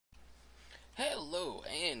Hello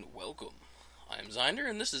and welcome. I'm Zeinder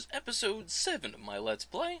and this is episode 7 of my Let's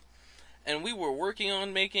Play. And we were working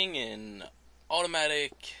on making an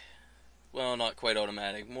automatic, well, not quite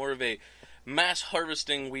automatic, more of a mass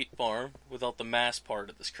harvesting wheat farm without the mass part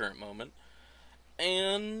at this current moment.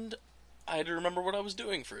 And I had to remember what I was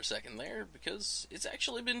doing for a second there because it's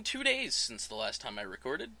actually been 2 days since the last time I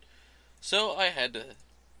recorded. So I had to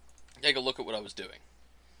take a look at what I was doing.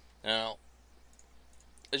 Now,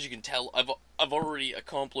 as you can tell, I've already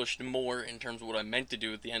accomplished more in terms of what I meant to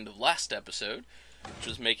do at the end of last episode, which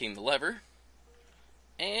was making the lever.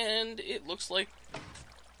 And it looks like,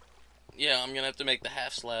 yeah, I'm gonna have to make the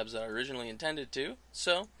half slabs that I originally intended to.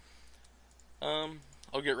 So,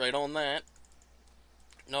 I'll get right on that.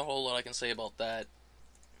 Not a whole lot I can say about that.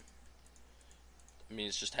 I mean,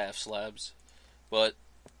 it's just half slabs, but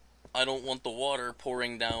I don't want the water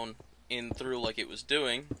pouring down in through like it was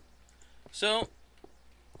doing. So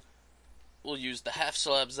we'll use the half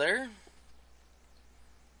slabs there,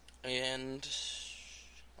 and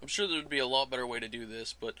I'm sure there would be a lot better way to do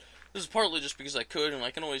this, but this is partly just because I could, and I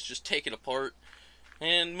can always just take it apart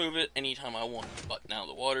and move it anytime I want. But now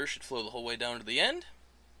the water should flow the whole way down to the end,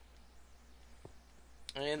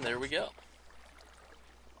 and there we go.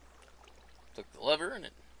 Click the lever and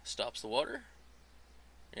it stops the water,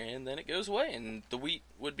 and then it goes away, and the wheat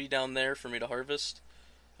would be down there for me to harvest.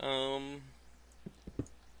 I'll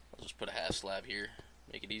just put a half slab here,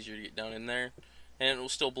 make it easier to get down in there, and it will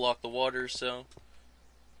still block the water, so.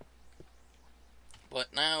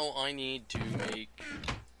 But now I need to make,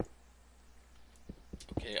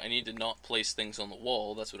 okay, I need to not place things on the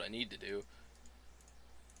wall, that's what I need to do.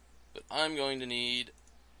 But I'm going to need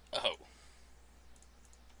a hoe.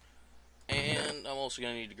 And I'm also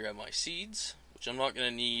going to need to grab my seeds, which I'm not going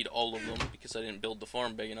to need all of them because I didn't build the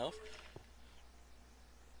farm big enough.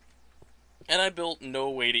 And I built no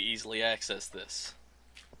way to easily access this.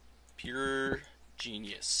 Pure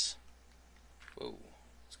genius. Whoa,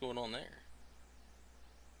 what's going on there?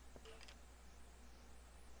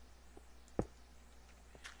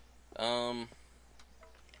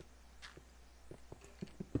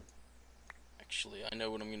 Actually, I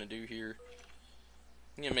know what I'm going to do here.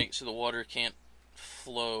 I'm going to make it so the water can't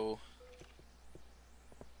flow.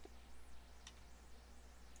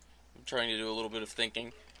 I'm trying to do a little bit of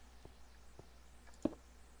thinking.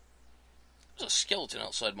 There's a skeleton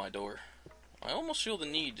outside my door. I almost feel the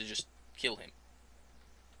need to just kill him.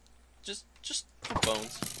 Just for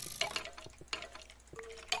bones.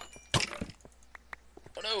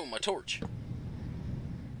 Oh no, my torch.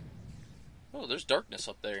 Oh, there's darkness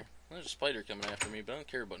up there. There's a spider coming after me, but I don't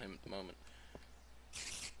care about him at the moment.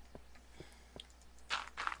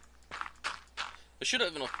 I should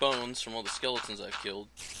have enough bones from all the skeletons I've killed.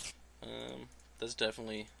 That's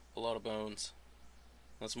definitely a lot of bones.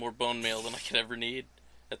 That's more bone meal than I could ever need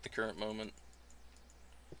at the current moment.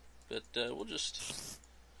 But we'll just,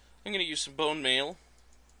 I'm going to use some bone meal.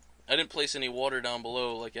 I didn't place any water down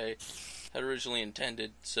below like I had originally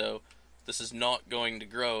intended, so this is not going to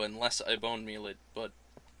grow unless I bone meal it. But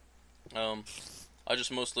I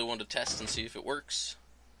just mostly want to test and see if it works.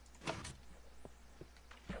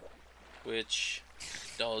 Which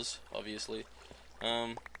it does, obviously.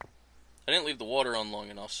 I didn't leave the water on long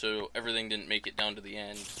enough, so everything didn't make it down to the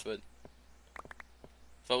end, but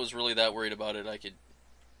if I was really that worried about it, I could.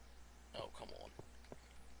 Oh, come on.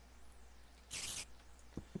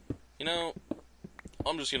 You know,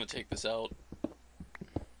 I'm just gonna take this out.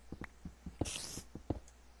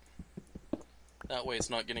 That way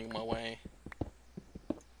it's not getting in my way.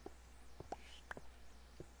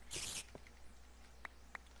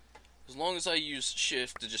 As long as I use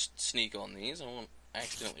shift to just sneak on these, I won't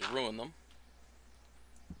accidentally ruin them.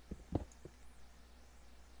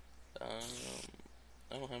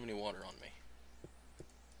 I don't have any water on me.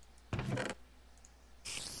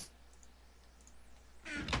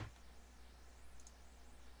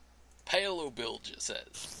 Palo bilge, it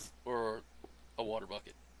says. Or a water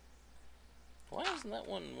bucket. Why doesn't that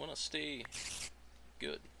one want to stay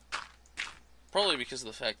good? Probably because of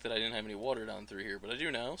the fact that I didn't have any water down through here, but I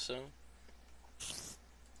do now, so.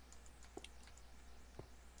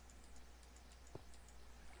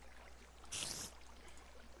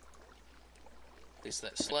 Place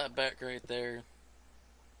that slab back right there.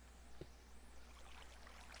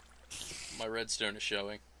 My redstone is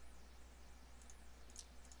showing.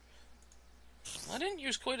 I didn't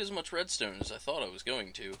use quite as much redstone as I thought I was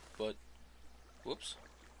going to, but whoops.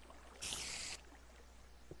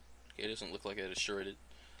 Okay, it doesn't look like I destroyed it.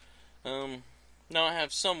 Now I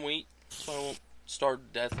have some wheat, so I won't starve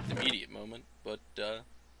to death at the immediate moment, but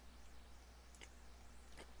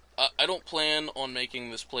I don't plan on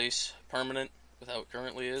making this place permanent. with how it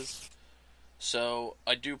currently is. So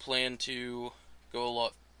I do plan to go a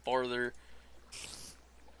lot farther.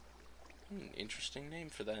 Interesting name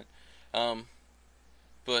for that.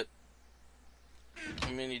 But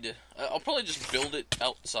I may need to. I'll probably just build it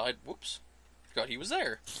outside. Whoops, forgot he was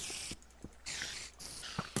there.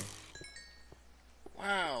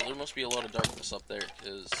 Wow, there must be a lot of darkness up there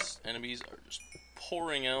because enemies are just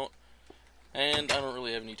pouring out, and I don't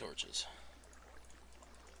really have any torches.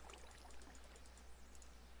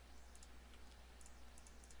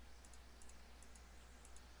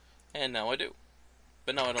 And now I do.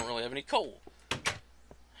 But now I don't really have any coal. I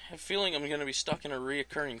have a feeling I'm going to be stuck in a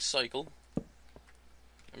reoccurring cycle.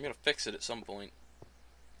 I'm going to fix it at some point.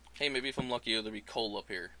 Hey, maybe if I'm lucky, there'll be coal up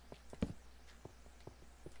here.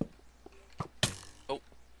 Oh,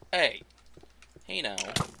 hey. Hey now.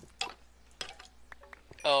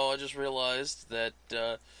 Oh, I just realized that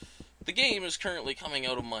the game is currently coming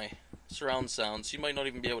out of my surround sound, so you might not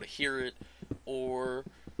even be able to hear it, or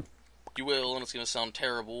you will, and it's going to sound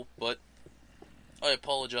terrible, but I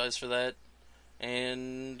apologize for that,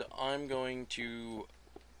 and I'm going to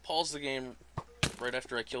pause the game right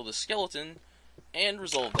after I kill the skeleton and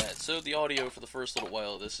resolve that. So the audio for the first little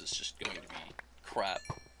while of this is just going to be crap.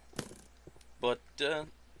 But,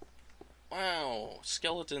 wow,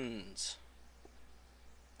 skeletons.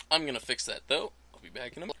 I'm going to fix that, though. I'll be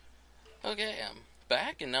back in a minute. Okay, I'm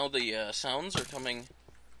back, and now the sounds are coming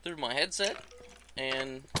through my headset,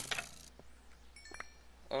 and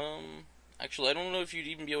actually, I don't know if you'd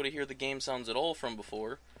even be able to hear the game sounds at all from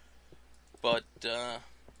before, but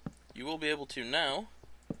you will be able to now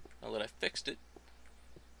that I fixed it.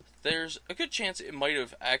 There's a good chance it might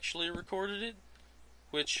have actually recorded it,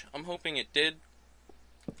 which I'm hoping it did,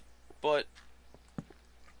 but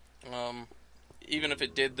even if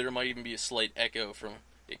it did, there might even be a slight echo from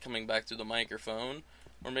it coming back through the microphone,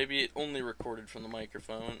 or maybe it only recorded from the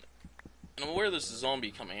microphone. And I'm aware there's a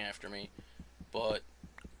zombie coming after me, but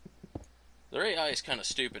their AI is kind of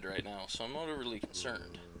stupid right now, so I'm not overly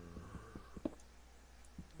concerned.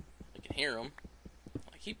 I can hear him.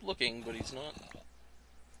 I keep looking, but he's not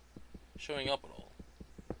showing up at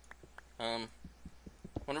all.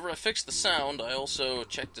 Whenever I fix the sound, I also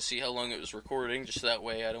check to see how long it was recording, just that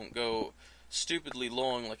way I don't go stupidly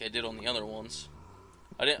long like I did on the other ones.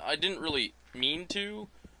 I didn't really mean to,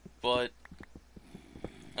 but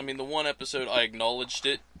I mean, the one episode I acknowledged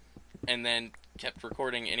it and then kept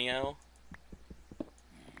recording anyhow.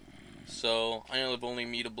 So I have only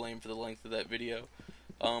me to blame for the length of that video.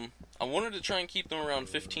 I wanted to try and keep them around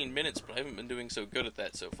 15 minutes, but I haven't been doing so good at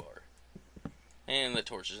that so far. And the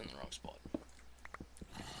torch is in the wrong spot.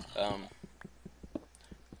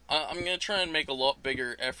 I'm going to try and make a lot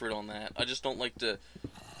bigger effort on that. I just don't like to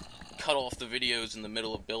cut off the videos in the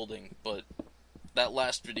middle of building, but that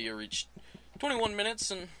last video reached 21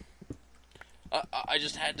 minutes, and I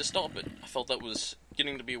just had to stop it. I felt that was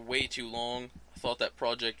getting to be way too long. I thought that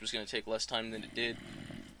project was going to take less time than it did,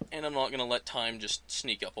 and I'm not going to let time just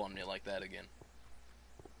sneak up on me like that again.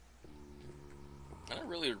 And I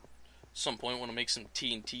really, at some point, want to make some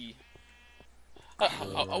TNT.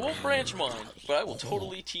 I won't branch mine, but I will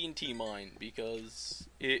totally TNT mine, because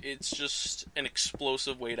it's just an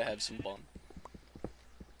explosive way to have some fun.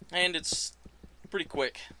 And it's pretty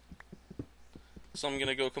quick. So I'm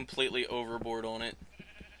gonna go completely overboard on it.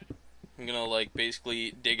 I'm gonna, like,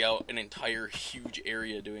 basically dig out an entire huge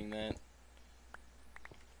area doing that.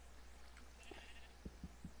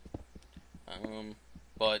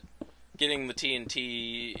 But getting the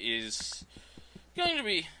TNT is going to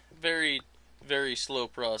be very, very slow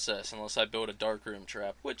process unless I build a darkroom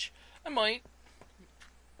trap, which I might.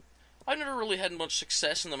 I've never really had much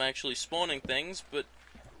success in them actually spawning things, but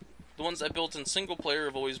the ones I built in single player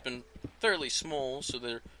have always been fairly small, so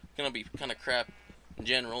they're gonna be kind of crap in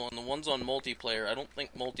general. And the ones on multiplayer, I don't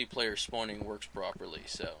think multiplayer spawning works properly,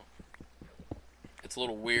 so it's a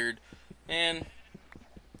little weird. And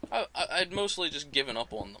I'd mostly just given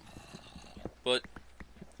up on them. But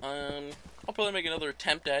I'll probably make another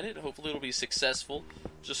attempt at it. Hopefully it'll be successful,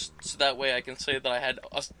 just so that way I can say that I had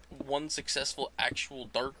one successful actual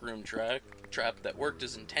darkroom trap that worked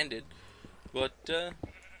as intended. But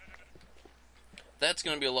that's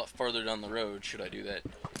going to be a lot farther down the road, should I do that.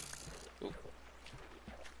 Ooh.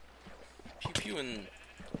 Pew-pewing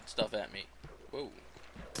stuff at me. Whoa.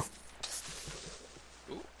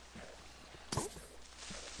 Ooh.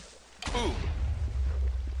 Ooh.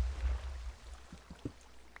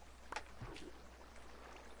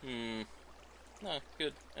 No,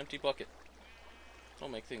 good. Empty bucket.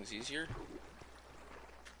 That'll make things easier.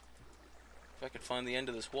 If I could find the end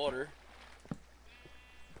of this water.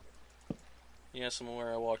 Yes, I'm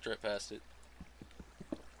aware I walked right past it.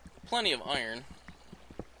 plenty of iron.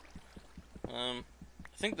 I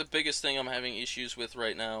think the biggest thing I'm having issues with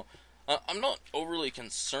right now, I'm not overly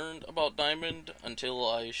concerned about diamond until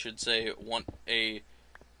I should say want a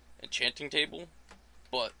enchanting table,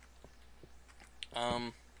 but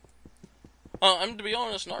I'm, to be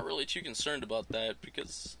honest, not really too concerned about that,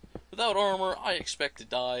 because without armor, I expect to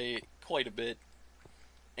die quite a bit,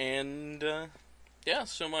 and yeah,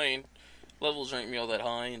 so my levels aren't all that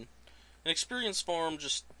high, and an experience farm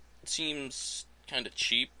just seems kind of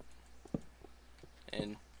cheap,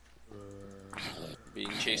 and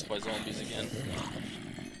being chased by zombies again.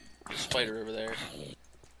 There's a spider over there.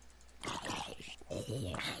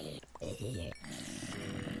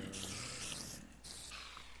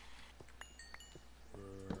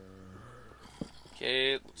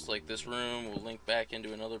 Okay, looks like this room will link back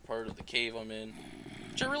into another part of the cave I'm in.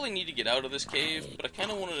 Which I really need to get out of this cave, but I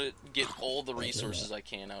kind of wanted to get all the resources I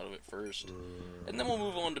can out of it first. And then we'll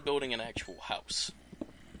move on to building an actual house.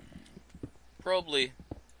 Probably,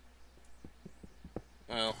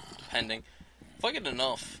 well, depending. If I get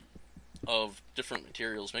enough of different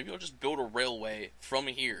materials, maybe I'll just build a railway from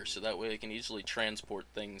here, so that way I can easily transport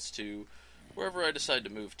things to wherever I decide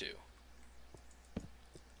to move to.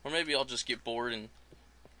 Or maybe I'll just get bored and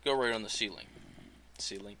go right on the ceiling.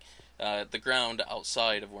 The ground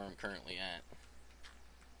outside of where I'm currently at.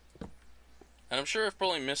 And I'm sure I've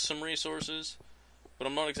probably missed some resources, but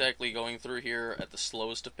I'm not exactly going through here at the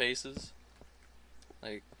slowest of paces.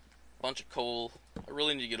 Like, a bunch of coal. I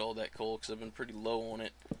really need to get all that coal because I've been pretty low on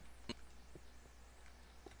it.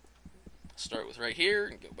 Start with right here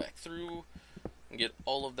and go back through and get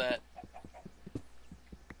all of that.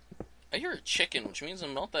 I hear a chicken, which means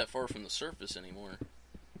I'm not that far from the surface anymore.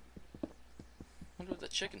 Wonder what that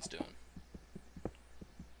chicken's doing.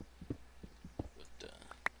 But,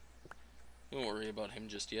 don't worry about him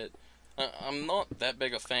just yet. I'm not that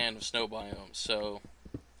big a fan of snow biomes, so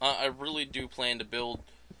I really do plan to build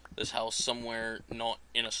this house somewhere not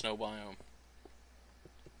in a snow biome.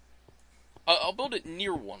 I'll build it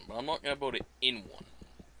near one, but I'm not going to build it in one.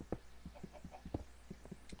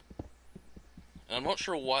 And I'm not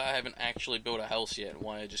sure why I haven't actually built a house yet, and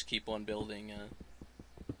why I just keep on building,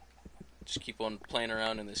 just keep on playing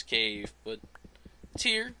around in this cave, but it's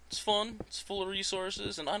here, it's fun, it's full of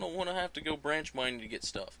resources, and I don't want to have to go branch mining to get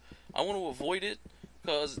stuff. I want to avoid it,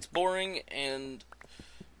 because it's boring, and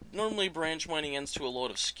normally branch mining ends to a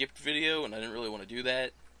lot of skipped video, and I didn't really want to do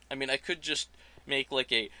that. I mean, I could just make,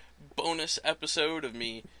 like, a bonus episode of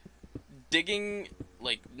me digging,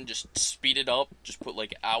 like, just speed it up, just put,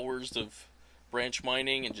 like, hours of branch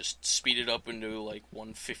mining and just speed it up into, like,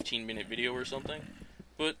 one 15-minute video or something.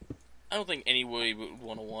 But I don't think anybody would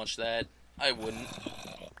want to watch that. I wouldn't.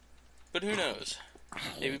 But who knows?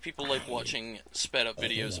 Maybe people like watching sped-up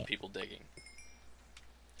videos of people digging.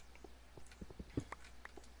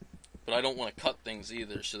 But I don't want to cut things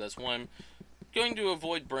either, so that's why I'm going to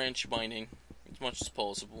avoid branch mining as much as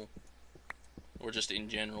possible. Or just in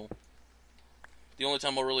general. The only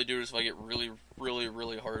time I'll really do it is if I get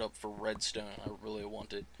really hard up for redstone. I really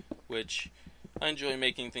want it. Which, I enjoy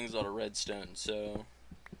making things out of redstone, so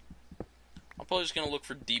I'm probably just going to look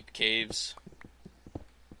for deep caves.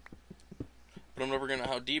 But I'm never going to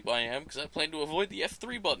know how deep I am, because I plan to avoid the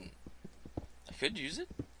F3 button. I could use it.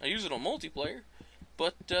 I use it on multiplayer.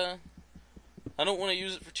 But, I don't want to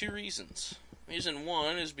use it for two reasons. Reason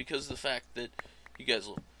one is because of the fact that you guys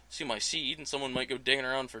will see my seed, and someone might go digging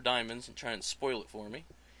around for diamonds and try and spoil it for me.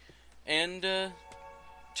 And,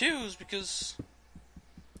 two is because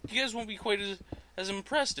you guys won't be quite as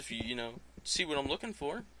impressed if you see what I'm looking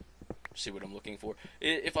for. See what I'm looking for.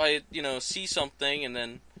 If I, see something and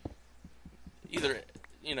then either,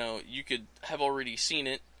 you could have already seen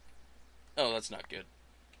it. Oh, that's not good.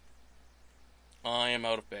 I am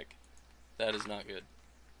out of pick. That is not good.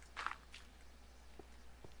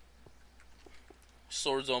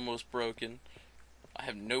 Sword's almost broken. I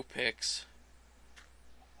have no picks.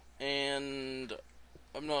 And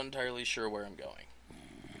I'm not entirely sure where I'm going.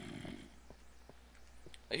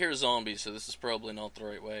 I hear zombies, so this is probably not the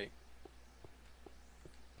right way.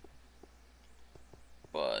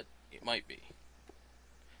 But it might be.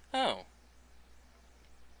 Oh.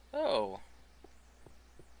 Oh.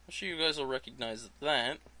 I'm sure you guys will recognize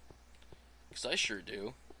that. Because I sure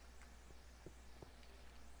do.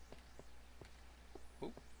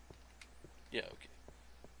 Oop. Yeah, okay.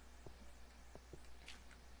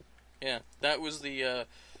 Yeah, that was the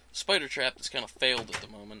spider trap that's kind of failed at the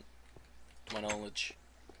moment, to my knowledge.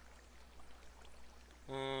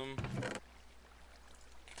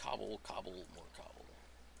 Cobble, more cobble.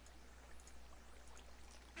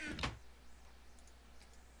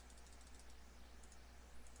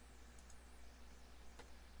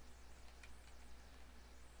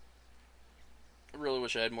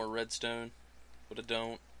 wish I had more redstone, but I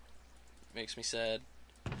don't. It makes me sad.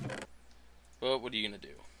 But what are you gonna do?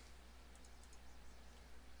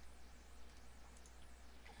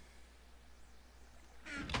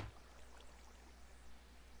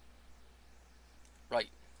 Right.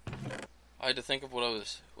 I had to think of what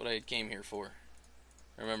I had came here for.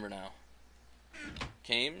 Remember now.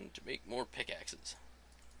 Came to make more pickaxes.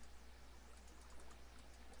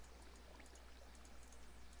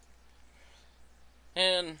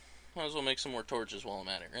 And might as well make some more torches while I'm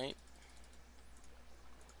at it, right?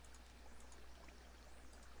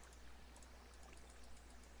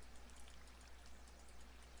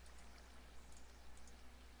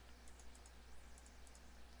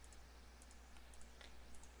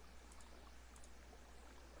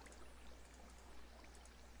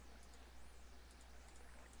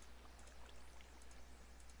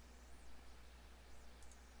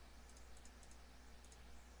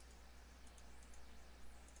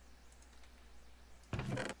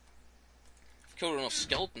 Killed enough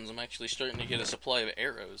skeletons, I'm actually starting to get a supply of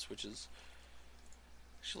arrows, which is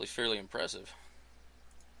actually fairly impressive.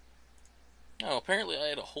 Oh, apparently I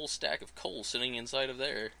had a whole stack of coal sitting inside of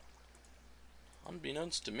there.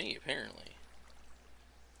 Unbeknownst to me, apparently.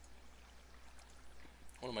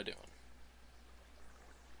 What am I doing?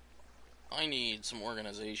 I need some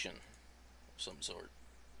organization of some sort.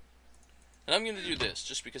 And I'm going to do this,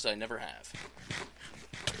 just because I never have.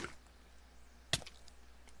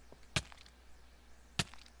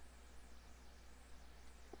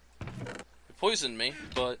 Poisoned me,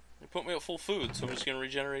 but it put me at full food, so I'm just going to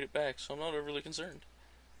regenerate it back, so I'm not overly concerned.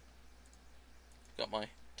 Got my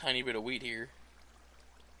tiny bit of wheat here.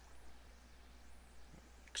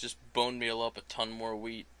 Just boned meal up a ton more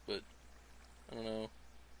wheat, but I don't know.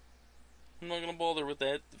 I'm not going to bother with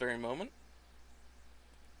that at the very moment.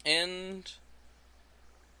 And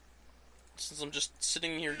since I'm just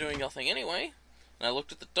sitting here doing nothing anyway, and I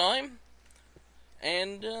looked at the time,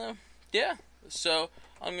 and yeah, so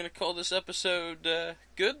I'm going to call this episode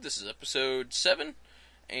good. This is episode 7,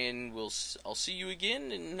 and I'll see you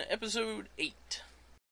again in episode 8.